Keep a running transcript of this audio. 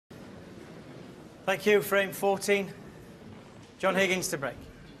Thank you. Frame 14. John Higgins to break.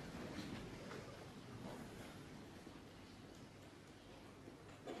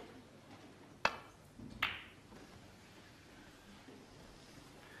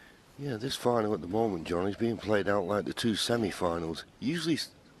 Yeah, this final at the moment, John, is being played out like the two semi-finals. Usually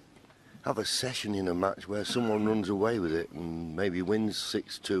have a session in a match where someone runs away with it and maybe wins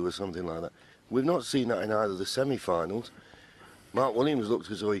 6-2 or something like that. We've not seen that in either of the semi-finals. Mark Williams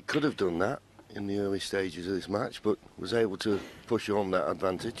looked as though he could have done that in the early stages of this match, but was able to push on that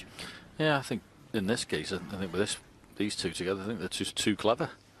advantage. Yeah, I think in this case, I think with these two together, I think they're just too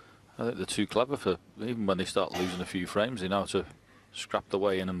clever. I think they're too clever for, even when they start losing a few frames, they know how to scrap the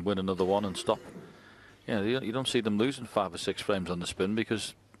way in and win another one and stop. You know, you don't see them losing 5 or 6 frames on the spin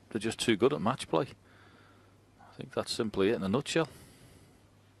because they're just too good at match play. I think that's simply it in a nutshell.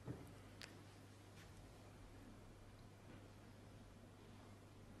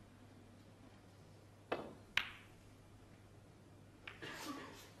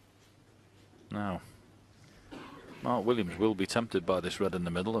 Now, Mark Williams will be tempted by this red in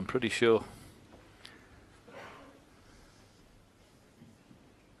the middle, I'm pretty sure.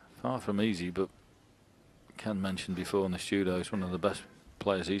 Far from easy, but Ken mentioned before in the studio, he's one of the best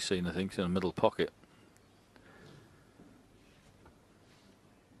players he's seen, I think, in the middle pocket.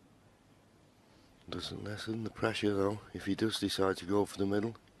 Doesn't lessen the pressure, though, if he does decide to go for the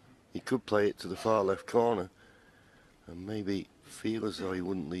middle. He could play it to the far left corner and maybe feel as though he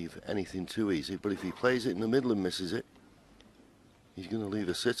wouldn't leave anything too easy, but if he plays it in the middle and misses it, he's going to leave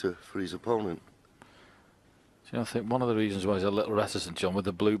a sitter for his opponent. You know, I think one of the reasons why he's a little reticent, John, with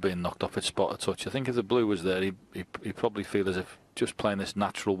the blue being knocked off its spot a touch, I think if the blue was there, he'd probably feel as if just playing this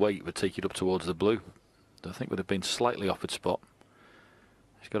natural weight would take it up towards the blue. I think would have been slightly off its spot.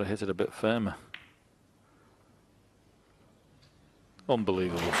 He's got to hit it a bit firmer.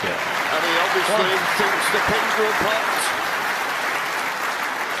 Unbelievable shot. And he obviously thinks the pins will pot.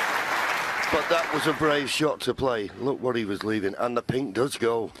 But that was a brave shot to play. Look what he was leaving, and the pink does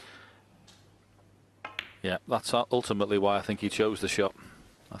go. Yeah, that's ultimately why I think he chose the shot.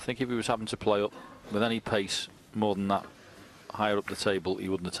 I think if he was having to play up with any pace more than that, higher up the table, he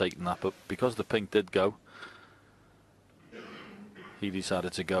wouldn't have taken that. But because the pink did go, he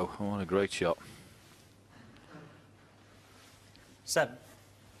decided to go. Oh, what a great shot. 7.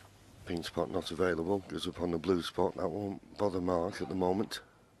 Pink spot not available, goes up on the blue spot. That won't bother Mark at the moment.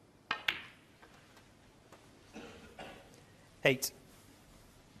 8.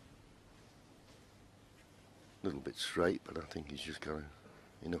 A little bit straight, but I think he's just got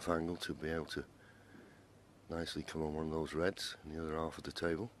enough angle to be able to nicely come on one of those reds in the other half of the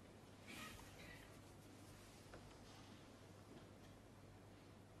table.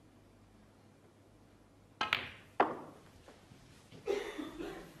 Yeah,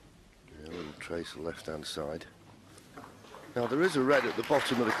 a little trace of the left-hand side. Now there is a red at the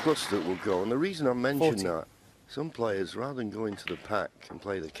bottom of the cluster that will go, and the reason I mention that, some players, rather than go into the pack and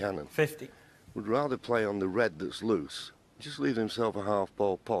play the cannon, 50. would rather play on the red that's loose, just leave himself a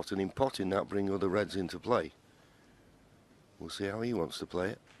half-ball pot, and in potting that bring other reds into play. We'll see how he wants to play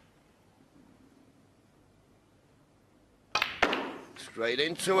it. Straight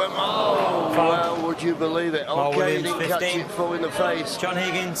into him. Oh, well, would you believe it? Okay, he didn't catch it full in the face. John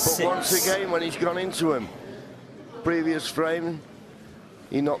Higgins, 6. But once again, when he's gone into him, previous frame,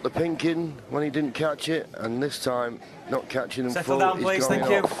 he knocked the pink in when he didn't catch it, and this time, not catching him Settle full, down, please. Thank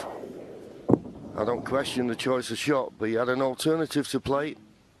you. off. I don't question the choice of shot, but he had an alternative to play,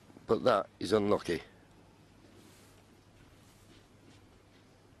 but that is unlucky.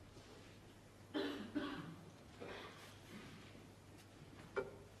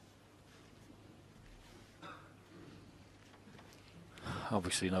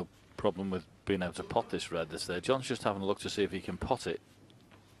 Obviously no problem with being able to pot this red that's there. John's just having a look to see if he can pot it.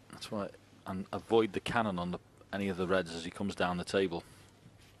 That's right, and avoid the cannon on any of the reds as he comes down the table.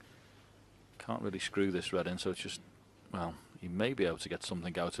 Can't really screw this red in, so it's just, well, he may be able to get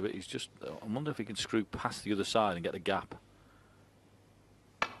something out of it. He's just, I wonder if he can screw past the other side and get a gap,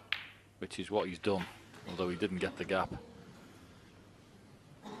 which is what he's done, although he didn't get the gap.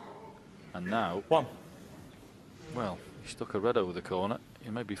 And now, 1. Well, he stuck a red over the corner.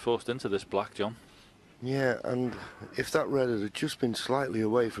 He may be forced into this black, John. Yeah, and if that red had just been slightly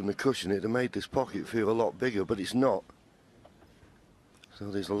away from the cushion, it'd have made this pocket feel a lot bigger, but it's not. So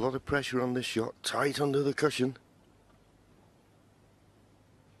there's a lot of pressure on this shot, tight under the cushion.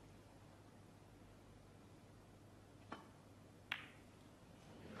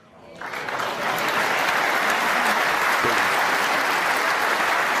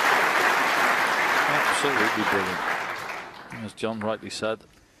 Absolutely brilliant. As John rightly said,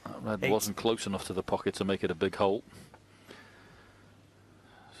 That red 8. wasn't close enough to the pocket to make it a big hole.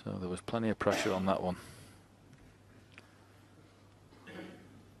 So there was plenty of pressure on that one.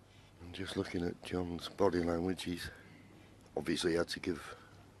 And just looking at John's body language, he's obviously had to give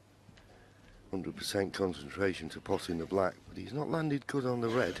 100% concentration to potting the black, but he's not landed good on the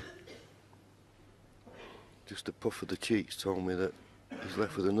red. Just a puff of the cheeks told me that he's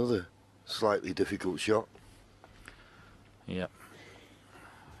left with another slightly difficult shot. Yep.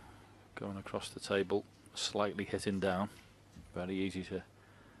 Going across the table, slightly hitting down. Very easy to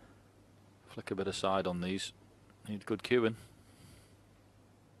flick a bit aside on these. Need good cueing.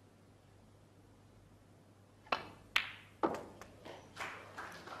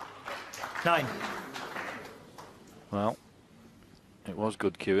 Nine. Well, it was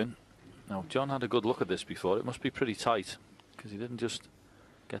good cueing. Now, John had a good look at this before. It must be pretty tight because he didn't just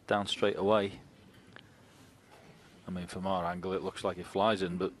get down straight away. I mean, from our angle, it looks like it flies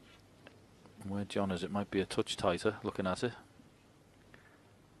in, but where John is, it might be a touch tighter looking at it.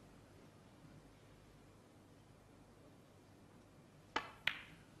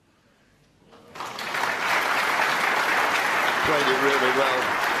 Played it really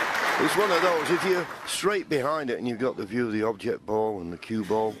well. It's one of those, if you're straight behind it and you've got the view of the object ball and the cue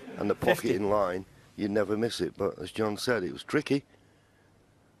ball and the pocket 50. in line, you'd never miss it. But as John said, it was tricky.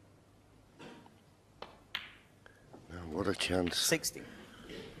 Now, what a chance 60.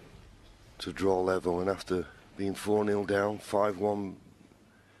 to draw level, and after being 4-0 down, 5-1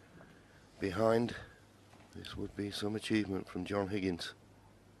 behind, this would be some achievement from John Higgins.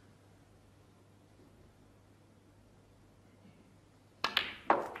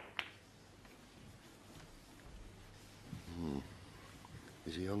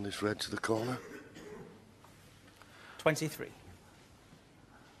 Is he on this red to the corner? 23.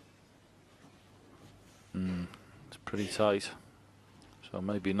 It's pretty tight, so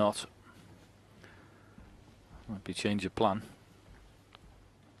maybe not. Might be change of plan.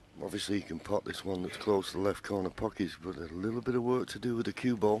 Obviously you can pot this one that's close to the left corner pockets, but a little bit of work to do with the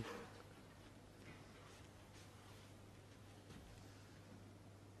cue ball.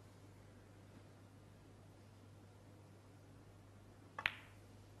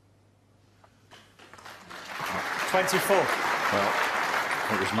 Well,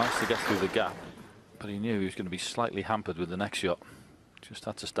 it was nice to get through the gap, but he knew he was going to be slightly hampered with the next shot. Just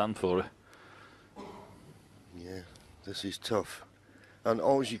had to stand for it. Yeah, this is tough. And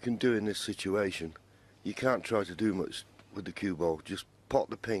all you can do in this situation, you can't try to do much with the cue ball. Just pot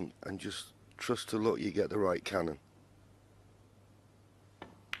the pink and just trust to luck you get the right cannon.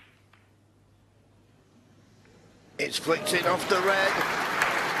 It's flicked in off the red.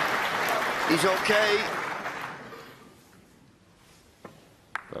 He's okay.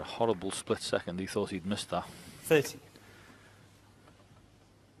 For a horrible split second, he thought he'd missed that. 30.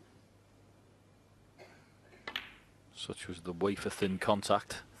 Such was the wafer-thin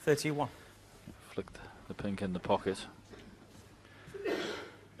contact. 31. Flicked the pink in the pocket.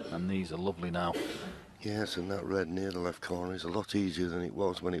 And these are lovely now. Yes, and that red near the left corner is a lot easier than it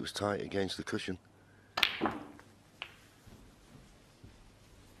was when it was tight against the cushion.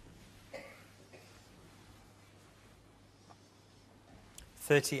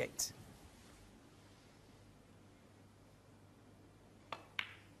 $38.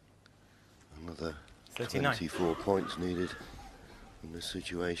 Another 39. 24 points needed in this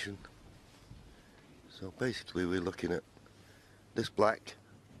situation. So basically we're looking at this black,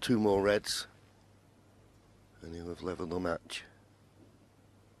 2 more reds, and he'll have levelled the match.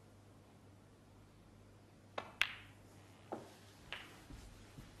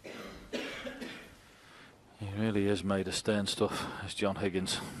 He really is made of stern stuff, is John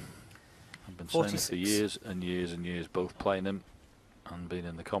Higgins. I've been saying it 46. for years and years and years, both playing him and being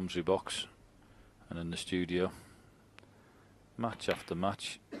in the commentary box and in the studio. Match after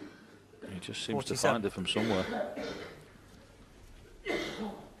match, he just seems 47. to find it from somewhere.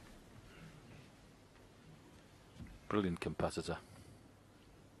 Brilliant competitor.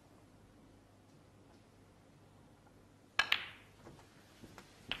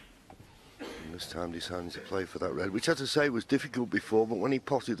 And this time deciding to play for that red, which, as I say, was difficult before, but when he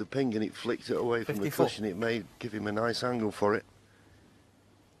potted the pink and it flicked it away from 54. the cushion, it may give him a nice angle for it.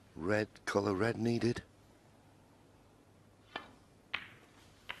 Red, colour red needed.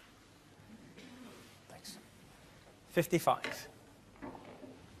 Thanks. 55.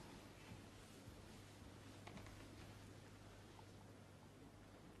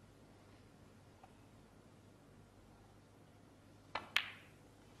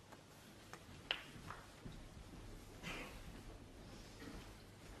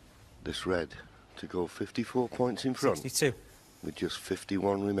 This red to go 54 points in front. 62. with just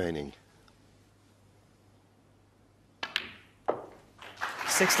 51 remaining.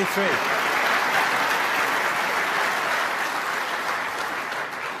 63.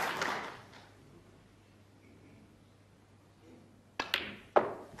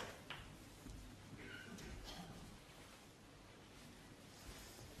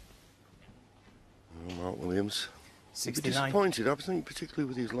 Mark Williams. 69. Disappointed, I think, particularly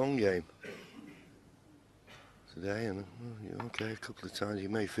with his long game today. And okay, a couple of times he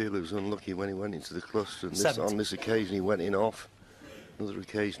may feel he was unlucky when he went into the cluster. And on this occasion, he went in off. Another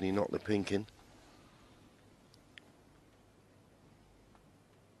occasion, he knocked the pink in.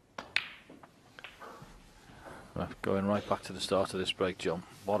 Going right back to the start of this break, John.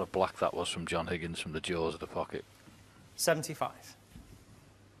 What a black that was from John Higgins from the jaws of the pocket. 75.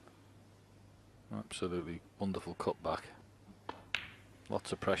 Absolutely wonderful cutback.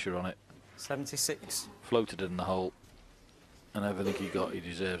 Lots of pressure on it. 76. Floated it in the hole. And everything he got, he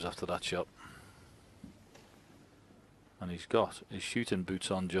deserves after that shot. And he's got his shooting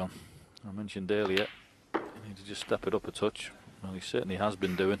boots on, John. I mentioned earlier, he needs to just step it up a touch. Well, he certainly has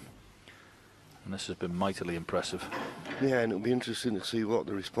been doing. And this has been mightily impressive. Yeah, and it'll be interesting to see what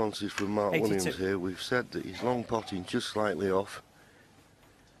the response is from Mark 82. Williams here. We've said that he's long potting just slightly off.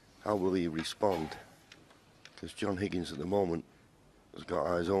 How will he respond? Because John Higgins at the moment has got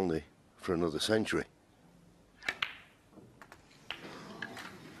eyes only for another century.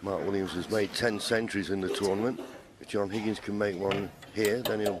 Mark Williams has made 10 centuries in the tournament. If John Higgins can make one here,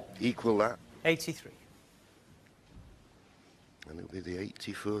 then he'll equal that. 83. And it'll be the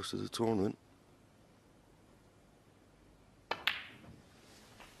 81st of the tournament.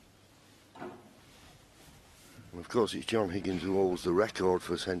 And of course, it's John Higgins who holds the record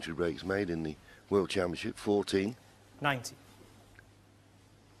for century breaks made in the World Championship, 14. 90.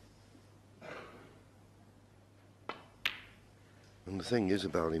 And the thing is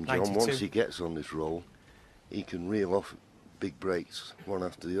about him, John, 92. once he gets on this roll, he can reel off big breaks one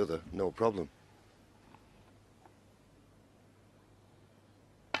after the other, no problem.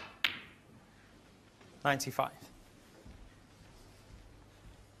 $95.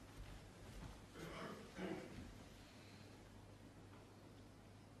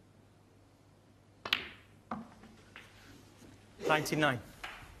 $99.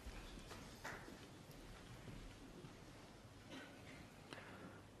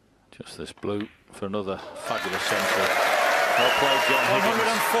 Just this blue for another fabulous centre. Well played, John Higgins.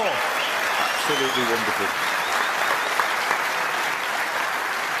 104. Absolutely wonderful.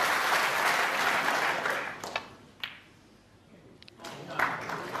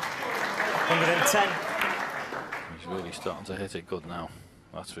 He's really starting to hit it good now,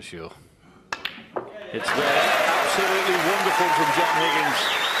 that's for sure. It's there, absolutely wonderful from John Higgins.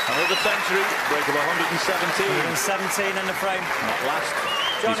 Another century, break of 117. 117 in the frame. Not last.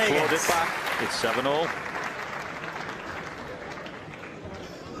 John He's clawed Higgins. it back. It's 7-all.